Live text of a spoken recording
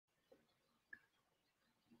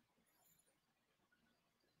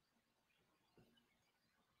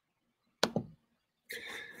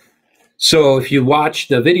So if you watch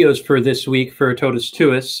the videos for this week for Totus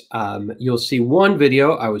Tuus, you'll see one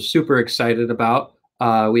video I was super excited about.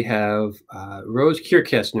 We have Rose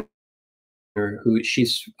Kierkegaard, who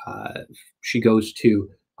she goes to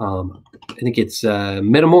I think it's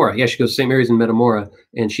Metamora. Yeah, she goes to St. Mary's in Metamora,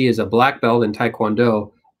 and she is a black belt in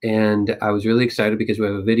Taekwondo. And I was really excited because we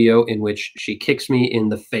have a video in which she kicks me in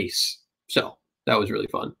the face. So that was really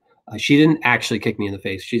fun. She didn't actually kick me in the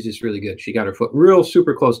face. She's just really good. She got her foot real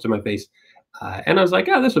super close to my face. And I was like,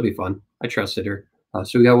 oh, this will be fun. I trusted her.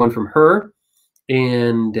 So we got one from her.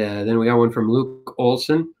 And then we got one from Luke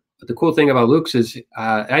Olson. But the cool thing about Luke's is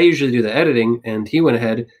I usually do the editing, and he went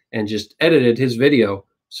ahead and just edited his video.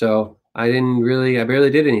 So I barely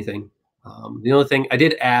did anything. The only thing I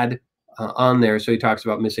did add on there, so he talks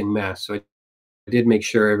about missing mass. So I did make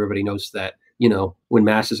sure everybody knows that, you know, when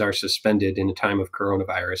masses are suspended in a time of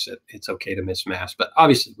coronavirus, it's okay to miss mass. But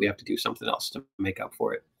obviously we have to do something else to make up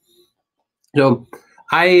for it. So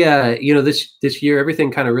this year,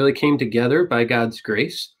 everything kind of really came together by God's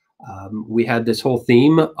grace. We had this whole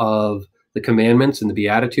theme of the commandments and the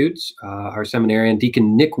Beatitudes. Our seminarian,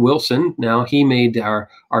 Deacon Nick Wilson, now he made our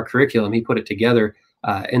curriculum. He put it together.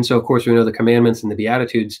 And so, of course, we know the commandments and the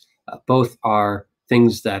Beatitudes both are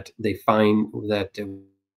things that they find that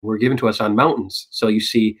were given to us on mountains. So you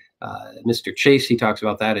see Mr. Chase, he talks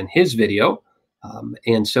about that in his video.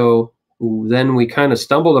 And so then we kind of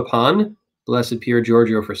stumbled upon Blessed Pier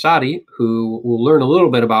Giorgio Frassati, who will learn a little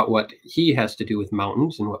bit about what he has to do with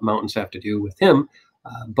mountains and what mountains have to do with him.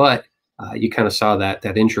 But you kind of saw that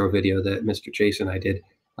intro video that Mr. Chase and I did.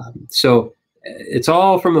 So it's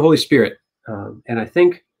all from the Holy Spirit. And I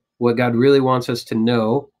think what God really wants us to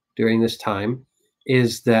know during this time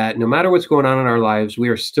is that no matter what's going on in our lives, we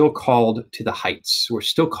are still called to the heights. We're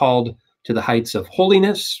still called to the heights of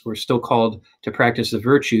holiness. We're still called to practice the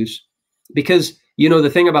virtues, because, you know, the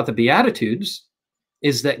thing about the Beatitudes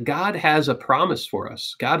is that God has a promise for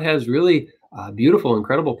us. God has really beautiful,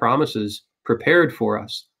 incredible promises prepared for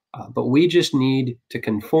us. But we just need to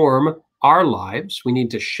conform our lives. We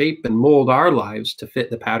need to shape and mold our lives to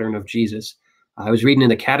fit the pattern of Jesus. I was reading in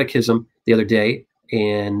the Catechism the other day,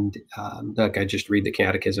 and like I just read the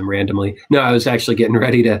Catechism randomly. No, I was actually getting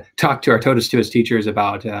ready to talk to our Totus Tuus teachers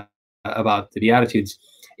about the Beatitudes.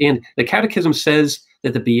 And the Catechism says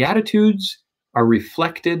that the Beatitudes are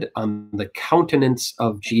reflected on the countenance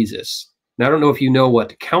of Jesus. Now, I don't know if you know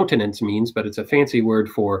what countenance means, but it's a fancy word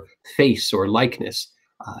for face or likeness.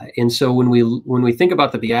 And so when we think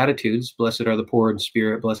about the Beatitudes, blessed are the poor in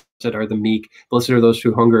spirit, blessed are the meek, blessed are those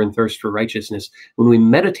who hunger and thirst for righteousness. When we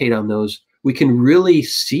meditate on those, we can really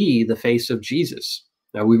see the face of Jesus.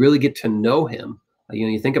 Now, we really get to know him.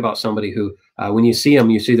 You think about somebody who, when you see them,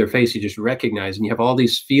 you see their face, you just recognize, and you have all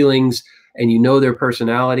these feelings, and you know their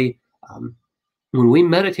personality. When we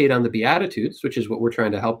meditate on the Beatitudes, which is what we're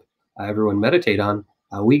trying to help everyone meditate on,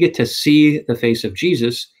 we get to see the face of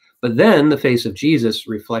Jesus. But then the face of Jesus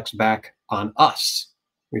reflects back on us,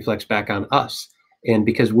 And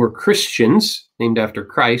because we're Christians, named after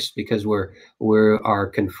Christ, because we are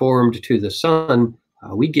conformed to the Son,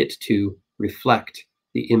 we get to reflect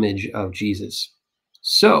the image of Jesus.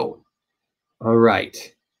 So, all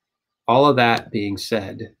right, all of that being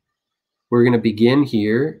said, we're going to begin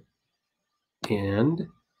here, and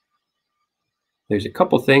there's a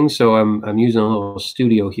couple things. So I'm using a little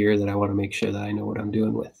studio here that I want to make sure that I know what I'm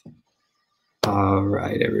doing with. All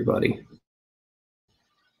right, everybody.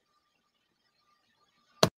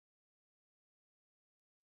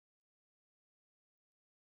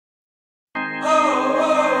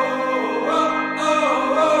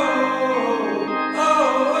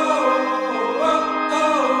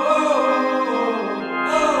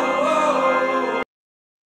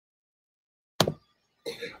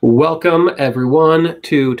 Welcome, everyone,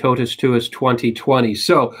 to Totus Tuus 2020.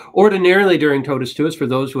 So ordinarily during Totus Tuus, for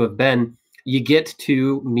those who have been, you get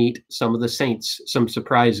to meet some of the saints, some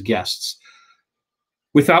surprise guests.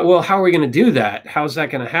 We thought, well, how are we going to do that? How's that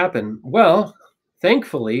going to happen? Well,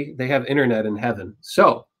 thankfully, they have internet in heaven.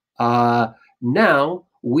 So now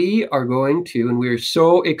we are going to, and we're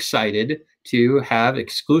so excited to have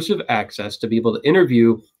exclusive access to be able to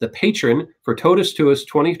interview the patron for Totus Tuus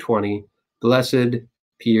 2020, Blessed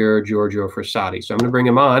Pier Giorgio Frassati. So I'm going to bring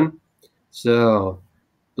him on. So,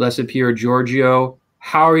 Blessed Pier Giorgio,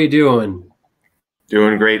 how are you doing?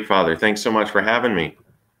 Doing great, Father. Thanks so much for having me.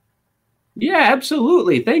 Yeah,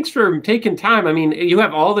 absolutely. Thanks for taking time. I mean, you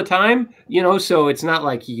have all the time, so it's not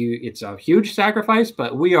like it's a huge sacrifice,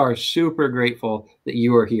 but we are super grateful that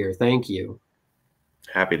you are here. Thank you.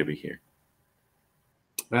 Happy to be here.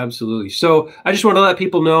 Absolutely. So I just want to let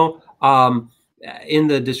people know, in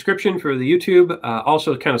the description for the YouTube,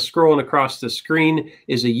 also kind of scrolling across the screen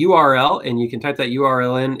is a URL, and you can type that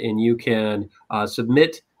URL in, and you can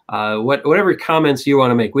submit whatever comments you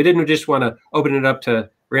want to make. We didn't just want to open it up to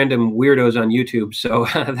random weirdos on YouTube, so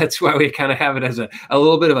that's why we kind of have it as a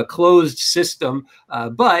little bit of a closed system.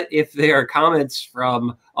 But if there are comments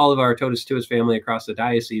from all of our Totus Tuus family across the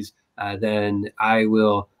diocese, then I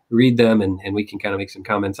will read them, and we can kind of make some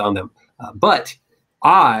comments on them. But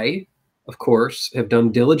I, of course, have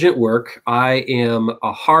done diligent work. I am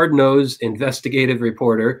a hard-nosed investigative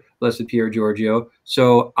reporter, Blessed Pier Giorgio.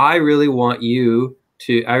 So I really want you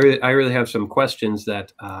to, I really have some questions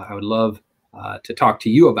that I would love to talk to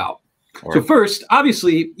you about. Sure. So first,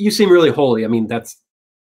 obviously, you seem really holy. I mean, that's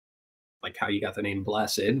like how you got the name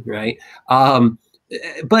Blessed, right?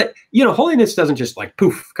 But, you know, holiness doesn't just like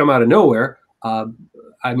poof, come out of nowhere.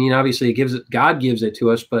 I mean, obviously, God gives it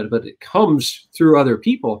to us, but it comes through other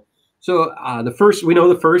people. So we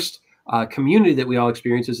know the first community that we all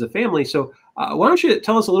experience is the family. So why don't you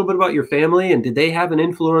tell us a little bit about your family, and did they have an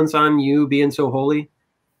influence on you being so holy?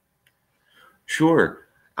 Sure.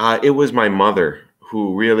 It was my mother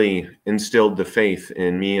who really instilled the faith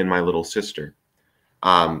in me and my little sister.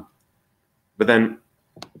 But then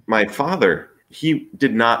my father, he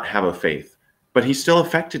did not have a faith, but he still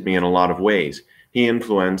affected me in a lot of ways. He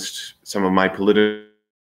influenced some of my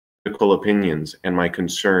political opinions and my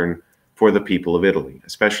concern for the people of Italy,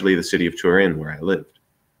 especially the city of Turin, where I lived.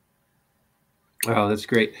 Oh, that's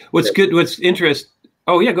great. What's good? What's interesting?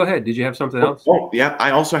 Oh, yeah, go ahead. Did you have something else? Oh, yeah.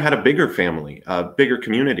 I also had a bigger family, a bigger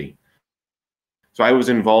community. So I was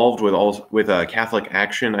involved with Catholic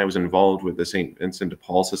Action. I was involved with the St. Vincent de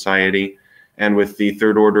Paul Society and with the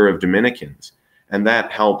Third Order of Dominicans. And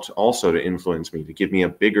that helped also to influence me, to give me a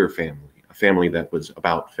bigger family, a family that was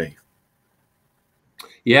about faith.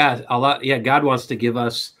 Yeah, a lot. Yeah, God wants to give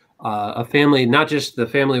us a family, not just the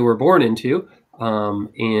family we're born into.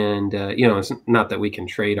 You know, it's not that we can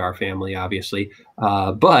trade our family, obviously,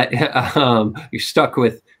 but you're stuck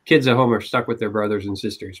with kids at home are stuck with their brothers and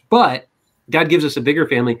sisters. But God gives us a bigger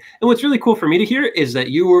family. And what's really cool for me to hear is that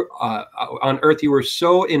you were on earth, you were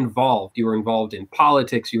so involved. You were involved in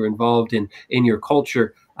politics. You were involved in your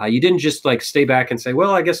culture. You didn't just like stay back and say,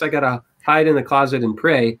 well, I guess I got to hide in the closet and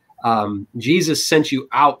pray. Jesus sent you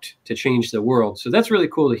out to change the world. So that's really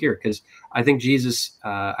cool to hear, because I think Jesus,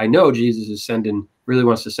 I know Jesus is really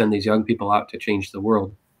wants to send these young people out to change the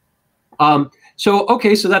world.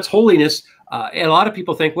 Okay, so that's holiness. And a lot of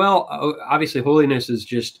people think, well, obviously holiness is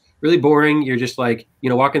just really boring. You're just like, you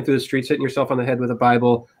know, walking through the streets, hitting yourself on the head with a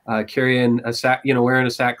Bible, carrying a sack, you know, wearing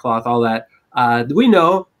a sackcloth, all that. We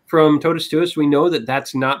know from Totus Tuus, we know that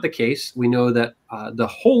that's not the case. We know that the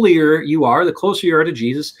holier you are, the closer you are to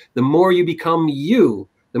Jesus, the more you become you,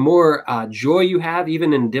 the more joy you have,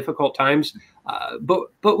 even in difficult times.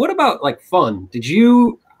 But what about like fun? Do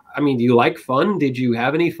you like fun? Did you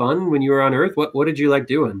have any fun when you were on Earth? What did you like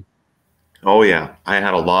doing? Oh, yeah. I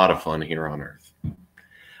had a lot of fun here on Earth.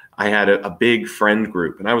 I had a big friend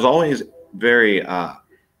group, and I was always very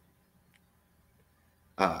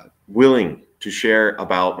willing to share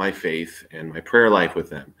about my faith and my prayer life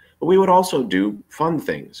with them. But we would also do fun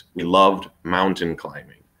things. We loved mountain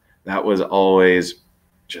climbing. That was always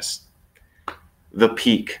just the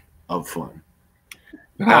peak of fun.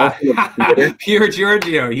 Pier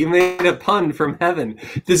Giorgio, you made a pun from heaven.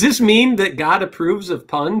 Does this mean that God approves of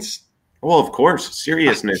puns? Well, of course,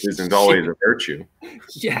 seriousness isn't always a virtue.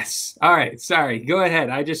 Yes. All right. Sorry. Go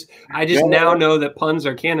ahead. I just now know that puns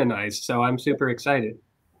are canonized, so I'm super excited.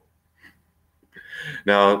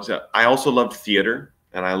 Now, I also loved theater,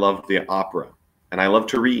 and I loved the opera, and I loved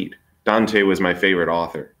to read. Dante was my favorite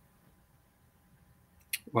author.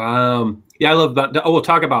 Wow. Yeah, I love. We'll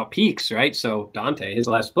talk about peaks, right? So Dante, his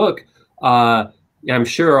last book. I'm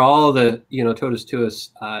sure all the Totus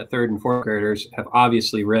Tuus third and fourth graders have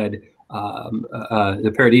obviously read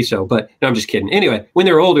the Paradiso, but no, I'm just kidding. Anyway, when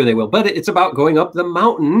they're older, they will. But it's about going up the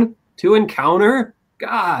mountain to encounter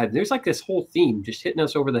God. There's like this whole theme just hitting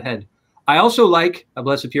us over the head. I also like,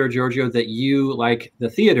 Blessed Pier Giorgio, that you like the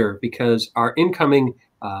theater, because our incoming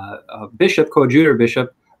bishop, coadjutor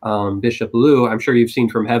bishop, Bishop Lou, I'm sure you've seen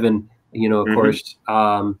from heaven, of course,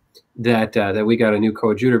 that we got a new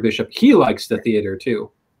coadjutor bishop. He likes the theater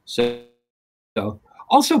too. So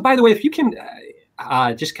also, by the way, if you can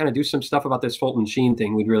just kind of do some stuff about this Fulton Sheen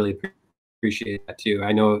thing, we'd really appreciate that too.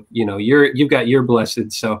 I know, you've got your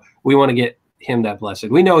blessed, so we want to get him that blessed.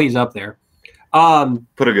 We know he's up there.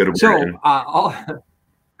 Put a good word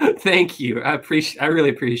in. Thank you. I really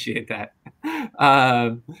appreciate that.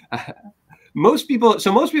 Most people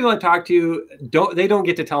I talk to don't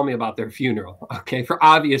get to tell me about their funeral, okay, for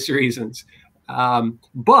obvious reasons.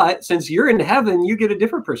 But since you're in heaven, you get a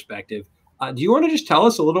different perspective. Do you want to just tell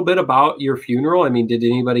us a little bit about your funeral? I mean, did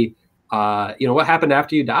anybody, what happened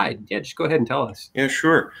after you died? Yeah, just go ahead and tell us. Yeah,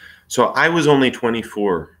 sure. So I was only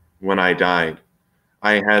 24 when I died.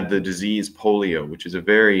 I had the disease polio, which is a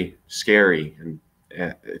very scary, and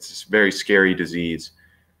it's a very scary disease.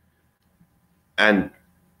 And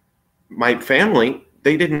my family,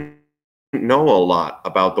 they didn't know a lot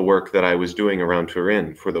about the work that I was doing around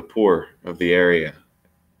Turin for the poor of the area.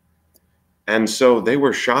 And so they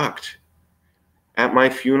were shocked. At my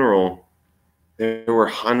funeral, there were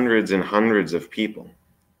hundreds and hundreds of people.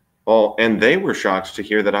 And they were shocked to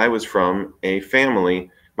hear that I was from a family.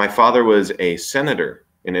 My father was a senator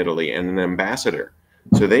in Italy and an ambassador.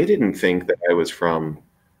 So they didn't think that I was from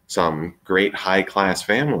some great high-class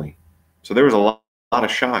family. So there was a lot of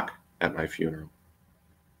shock at my funeral.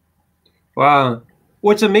 Wow.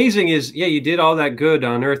 What's amazing is, yeah, you did all that good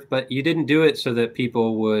on earth, but you didn't do it so that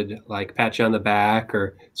people would like pat you on the back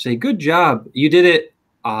or say, good job. You did it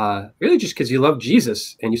really just because you love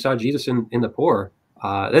Jesus and you saw Jesus in the poor.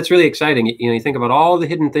 That's really exciting. You think about all the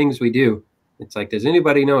hidden things we do. It's like, does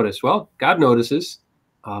anybody notice? Well, God notices.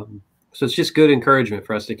 So it's just good encouragement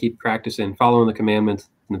for us to keep practicing, following the commandments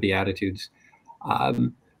and the Beatitudes.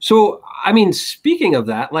 So, I mean, speaking of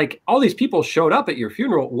that, like all these people showed up at your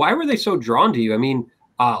funeral. Why were they so drawn to you? I mean,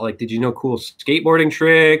 like, did you know cool skateboarding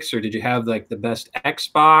tricks, or did you have like the best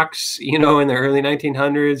Xbox, in the early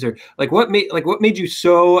 1900s, or what made you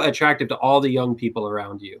so attractive to all the young people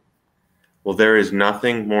around you? Well, there is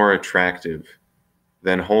nothing more attractive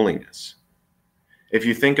than holiness. If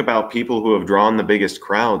you think about people who have drawn the biggest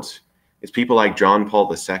crowds, it's people like John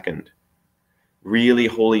Paul II, really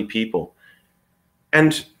holy people.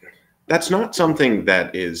 And that's not something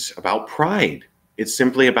that is about pride. It's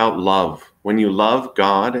simply about love. When you love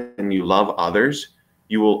God and you love others,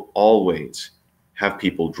 you will always have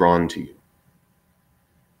people drawn to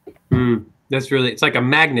you. That's really, it's like a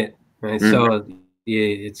magnet, right? So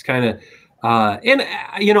it's kind of, and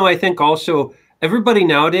I think also everybody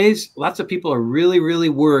nowadays, lots of people are really, really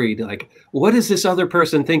worried. Like, what does this other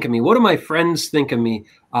person think of me? What do my friends think of me?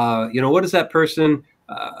 What does that person,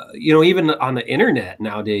 even on the internet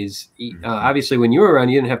nowadays, obviously when you were around,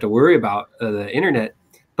 you didn't have to worry about the internet.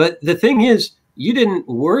 But the thing is, you didn't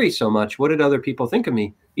worry so much. What did other people think of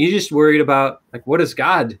me? You just worried about, like, what does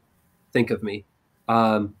God think of me?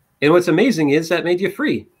 And what's amazing is that made you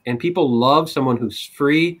free. And people love someone who's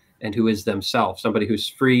free and who is themselves, somebody who's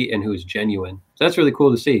free and who is genuine. So that's really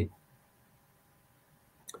cool to see.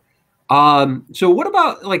 So what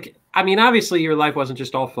about, like, I mean, obviously your life wasn't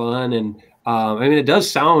just all fun, and it does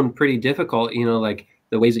sound pretty difficult, like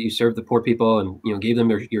the ways that you served the poor people and, gave them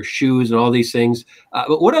your shoes and all these things.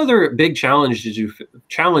 But what other big challenges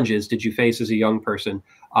did you face as a young person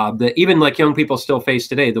that even like young people still face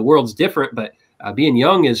today? The world's different, but being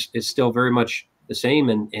young is still very much the same.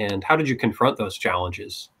 And how did you confront those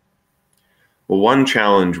challenges? Well, one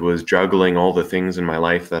challenge was juggling all the things in my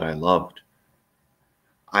life that I loved.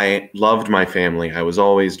 I loved my family. I was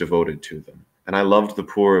always devoted to them. And I loved the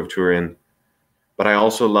poor of Turin, but I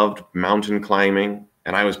also loved mountain climbing,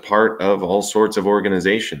 and I was part of all sorts of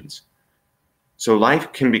organizations. So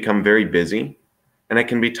life can become very busy, and it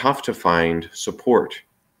can be tough to find support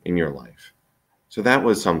in your life. So that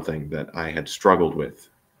was something that I had struggled with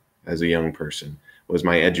as a young person, was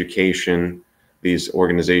my education, these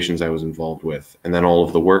organizations I was involved with, and then all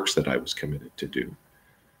of the works that I was committed to do.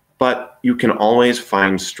 But you can always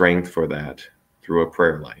find strength for that through a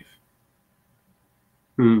prayer life.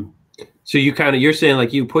 So you're saying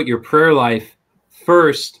like you put your prayer life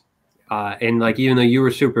first, and like even though you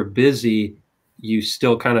were super busy, you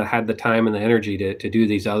still kind of had the time and the energy to do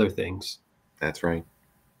these other things. That's right.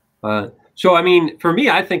 So I mean, for me,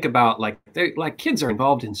 I think about like kids are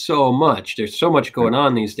involved in so much. There's so much going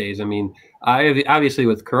on these days. I mean, obviously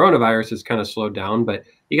with coronavirus, it's kind of slowed down, but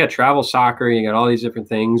you got travel soccer, you got all these different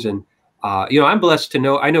things, and I'm blessed to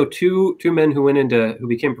know. I know two men who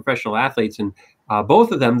became professional athletes, and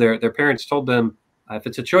both of them, their parents told them, if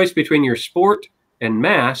it's a choice between your sport and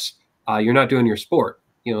mass, you're not doing your sport.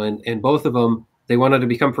 And both of them, they wanted to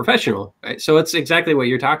become professional. Right? So it's exactly what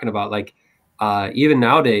you're talking about. Like even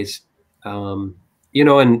nowadays, and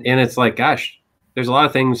it's like, gosh, there's a lot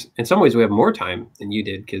of things. In some ways, we have more time than you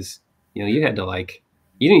did because you had to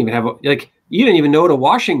you didn't even know what a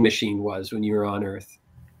washing machine was when you were on Earth,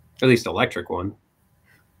 or at least electric one.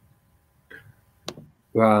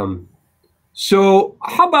 So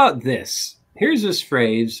how about this? Here's this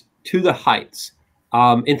phrase, "to the heights."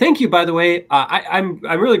 And thank you, by the way. I'm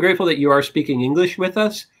really grateful that you are speaking English with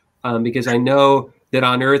us, because I know that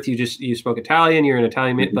on Earth you spoke Italian. You're an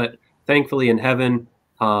Italian, but thankfully in heaven.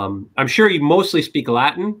 I'm sure you mostly speak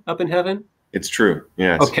Latin up in heaven. It's true.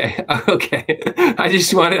 Yes. Okay. Okay.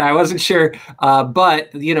 I wasn't sure.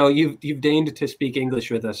 But you know, you've deigned to speak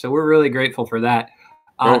English with us. So we're really grateful for that.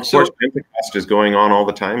 No, of course, Pentecost is going on all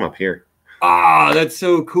the time up here. Ah, that's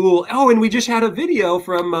so cool. Oh, and we just had a video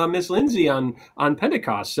from Miss Lindsay on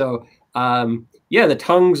Pentecost. So yeah, the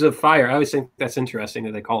tongues of fire. I always think that's interesting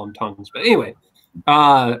that they call them tongues. But anyway,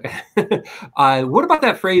 what about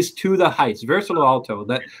that phrase "to the heights"? Verso lo alto.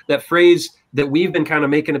 That phrase that we've been kind of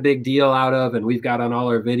making a big deal out of, and we've got on all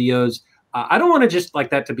our videos. I don't want to just like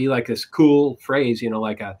that to be like this cool phrase, you know,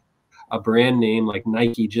 like a brand name like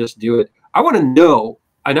Nike. Just do it. I want to know,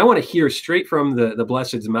 and I want to hear straight from the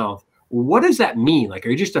Blessed's mouth. What does that mean? Like, are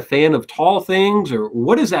you just a fan of tall things, or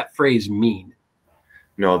what does that phrase mean?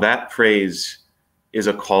 No, that phrase is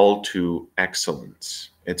a call to excellence.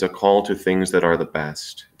 It's a call to things that are the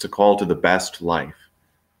best. It's a call to the best life.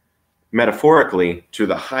 Metaphorically, to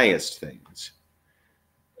the highest things.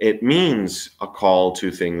 It means a call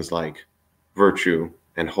to things like virtue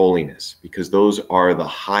and holiness, because those are the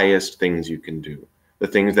highest things you can do, the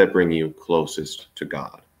things that bring you closest to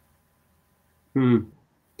God.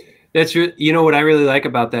 That's, you know, what I really like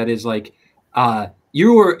about that is like,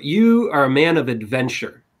 you are a man of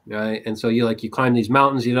adventure, right? And so you climb these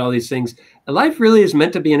mountains, you do all these things. Life really is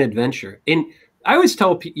meant to be an adventure. And I always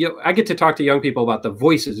tell people, I get to talk to young people about the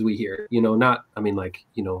voices we hear, you know, not, I mean, like,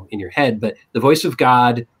 you know, in your head, but the voice of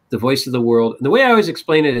God, the voice of the world. And the way I always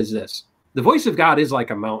explain it is this: the voice of God is like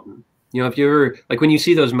a mountain. You know, if you ever, like when you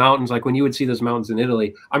see those mountains, like when you would see those mountains in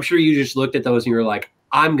Italy, I'm sure you just looked at those and you were like,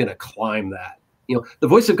 I'm going to climb that. You know, the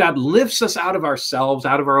voice of God lifts us out of ourselves,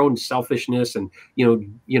 out of our own selfishness and, you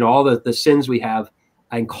know, all the sins we have,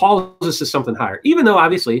 and calls us to something higher, even though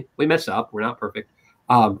obviously we mess up. We're not perfect.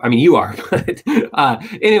 I mean, you are, but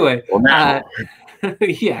anyway,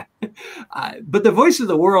 yeah. But the voice of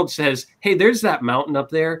the world says, hey, there's that mountain up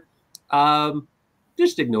there.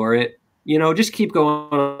 Just ignore it. You know, just keep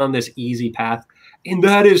going on this easy path. And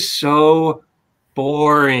that is so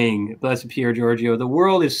boring. Blessed Pier Giorgio. The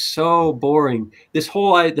world is so boring. This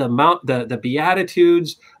whole, the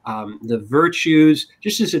Beatitudes, the virtues,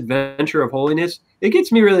 just this adventure of holiness, it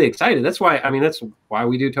gets me really excited. That's why, I mean, that's why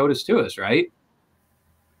we do Totus Tuus, right?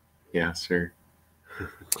 Yeah, sir.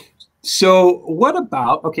 So what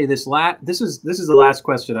about, okay, this is the last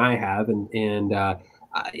question I have, and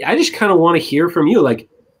I just kind of want to hear from you. Like,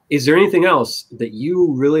 is there anything else that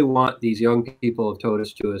you really want these young people of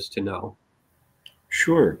Totus Tuus to know?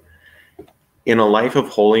 Sure. In a life of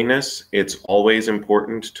holiness, it's always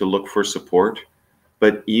important to look for support.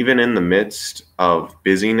 But even in the midst of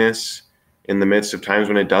busyness, in the midst of times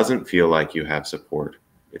when it doesn't feel like you have support,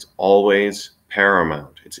 it's always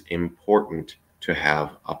paramount. It's important to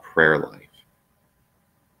have a prayer life.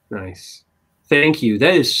 Nice. Thank you.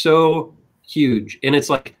 That is so huge. And it's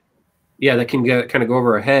like, yeah, that can kind of go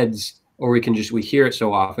over our heads, or we hear it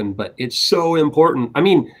so often, but it's so important. I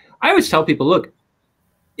mean, I always tell people, look,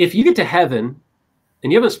 if you get to heaven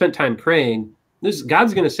and you haven't spent time praying,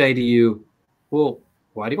 God's going to say to you, well,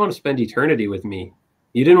 why do you want to spend eternity with me?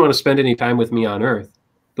 You didn't want to spend any time with me on earth.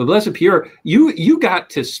 But Blessed Pierre, you got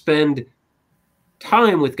to spend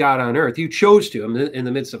time with God on earth. You chose to in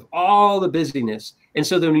the midst of all the busyness. And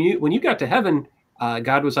so then when you got to heaven,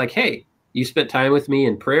 God was like, hey, you spent time with me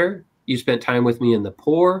in prayer. You spent time with me in the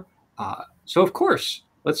poor. So of course,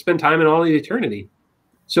 let's spend time in all the eternity.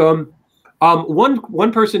 So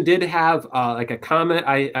one person did have like a comment.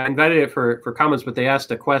 I invited it for comments, but they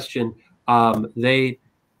asked a question.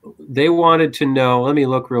 They wanted to know. Let me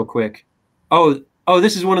look real quick. Oh,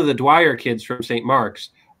 this is one of the Dwyer kids from St. Mark's.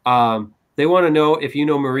 They want to know if you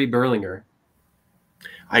know Marie Berlinger.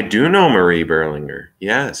 I do know Marie Berlinger.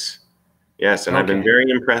 Yes. Yes. And okay. I've been very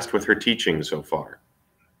impressed with her teaching so far.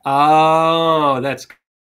 Oh, that's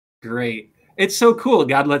great. It's so cool.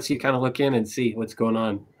 God lets you kind of look in and see what's going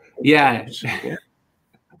on. Yeah.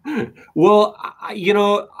 Well, you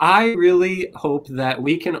know, I really hope that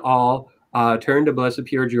we can all turn to Blessed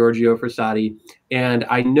Pier Giorgio Frassati. And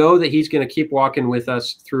I know that he's going to keep walking with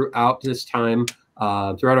us throughout this time,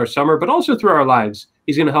 throughout our summer, but also through our lives.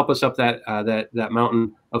 He's going to help us up that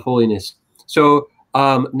mountain of holiness. So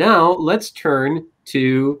now let's turn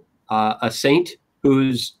to a saint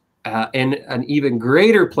who's in an even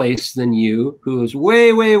greater place than you, who is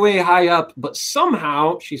way, way, way high up, but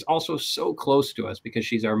somehow she's also so close to us because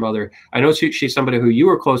she's our mother. I know she's somebody who you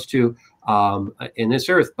were close to in this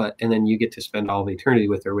earth, and then you get to spend all of eternity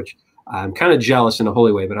with her, which I'm kind of jealous in a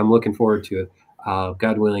holy way, but I'm looking forward to it.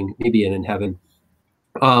 God willing, maybe in heaven.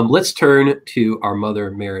 Let's turn to our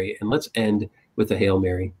mother, Mary, and let's end with the Hail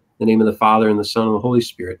Mary. In the name of the Father, and the Son, and the Holy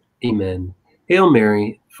Spirit. Amen. Hail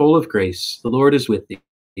Mary, full of grace, the Lord is with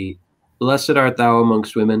thee. Blessed art thou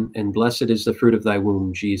amongst women, and blessed is the fruit of thy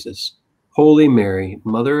womb, Jesus. Holy Mary,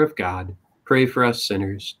 Mother of God, pray for us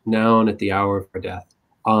sinners, now and at the hour of our death.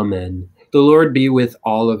 Amen. The Lord be with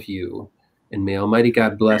all of you, and may Almighty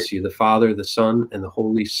God bless you, the Father, the Son, and the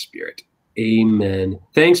Holy Spirit. Amen.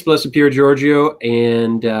 Thanks, Blessed Pier Giorgio,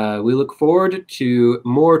 and we look forward to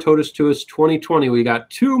more Totus Tuus 2020. We got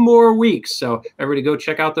 2 more weeks, so everybody go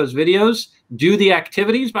check out those videos. Do the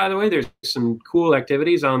activities, by the way. There's some cool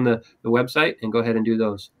activities on the website, and go ahead and do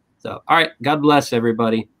those. So, all right, God bless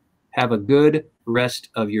everybody. Have a good rest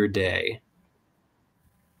of your day.